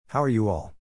How are you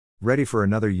all? Ready for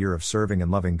another year of serving and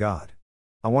loving God?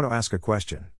 I want to ask a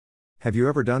question. Have you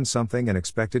ever done something and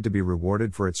expected to be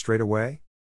rewarded for it straight away?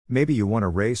 Maybe you won a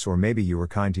race, or maybe you were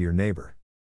kind to your neighbor.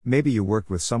 Maybe you worked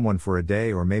with someone for a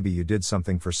day, or maybe you did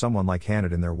something for someone like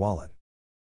handed in their wallet.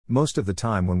 Most of the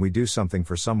time when we do something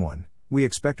for someone, we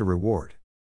expect a reward.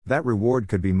 That reward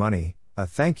could be money, a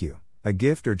thank you, a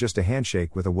gift, or just a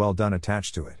handshake with a well done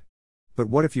attached to it. But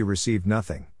what if you received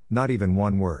nothing, not even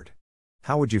one word?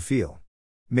 How would you feel?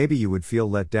 Maybe you would feel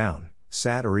let down,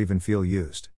 sad, or even feel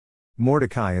used.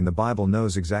 Mordecai in the Bible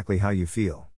knows exactly how you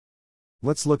feel.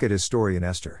 Let's look at his story in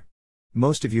Esther.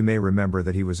 Most of you may remember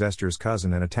that he was Esther's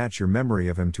cousin and attach your memory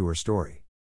of him to her story.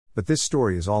 But this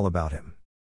story is all about him.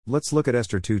 Let's look at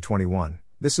Esther 2:21.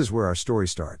 This is where our story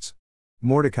starts.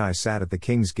 Mordecai sat at the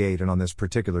king's gate, and on this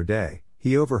particular day,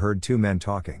 he overheard two men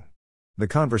talking. The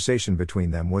conversation between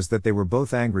them was that they were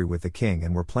both angry with the king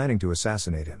and were planning to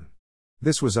assassinate him.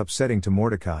 This was upsetting to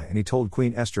Mordecai, and he told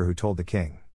Queen Esther, who told the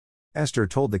king. Esther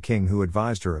told the king, who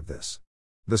advised her of this.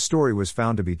 The story was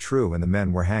found to be true, and the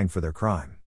men were hanged for their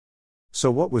crime. So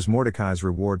what was Mordecai's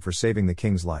reward for saving the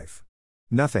king's life?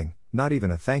 Nothing, not even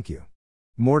a thank you.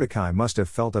 Mordecai must have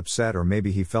felt upset, or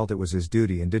maybe he felt it was his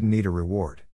duty and didn't need a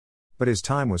reward. But his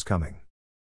time was coming.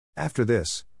 After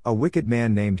this, a wicked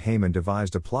man named Haman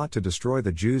devised a plot to destroy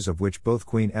the Jews, of which both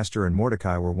Queen Esther and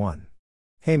Mordecai were one.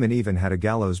 Haman even had a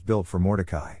gallows built for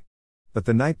Mordecai. But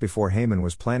the night before Haman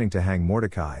was planning to hang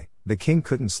Mordecai, the king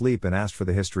couldn't sleep and asked for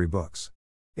the history books.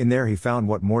 In there he found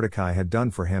what Mordecai had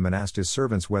done for him and asked his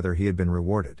servants whether he had been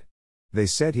rewarded. They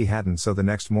said he hadn't, so the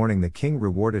next morning the king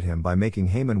rewarded him by making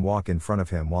Haman walk in front of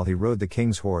him while he rode the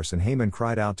king's horse, and Haman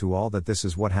cried out to all that this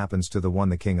is what happens to the one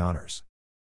the king honors.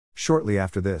 Shortly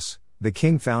after this, the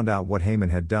king found out what Haman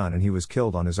had done, and he was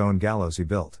killed on his own gallows he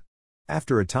built.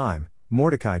 After a time,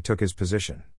 Mordecai took his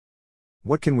position.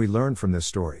 What can we learn from this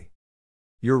story?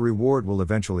 Your reward will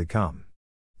eventually come.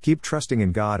 Keep trusting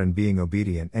in God and being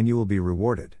obedient, and you will be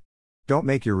rewarded. Don't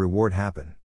make your reward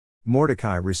happen.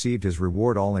 Mordecai received his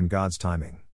reward all in God's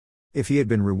timing. If he had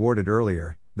been rewarded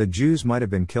earlier, the Jews might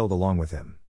have been killed along with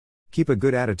him. Keep a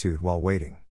good attitude while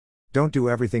waiting. Don't do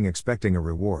everything expecting a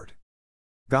reward.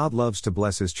 God loves to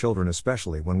bless his children,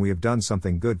 especially when we have done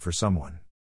something good for someone.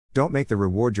 Don't make the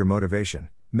reward your motivation,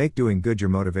 make doing good your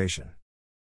motivation.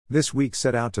 This week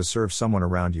set out to serve someone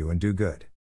around you and do good.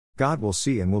 God will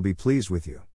see and will be pleased with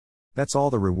you. That's all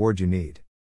the reward you need.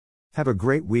 Have a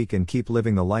great week and keep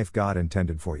living the life God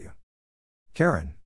intended for you. Karen.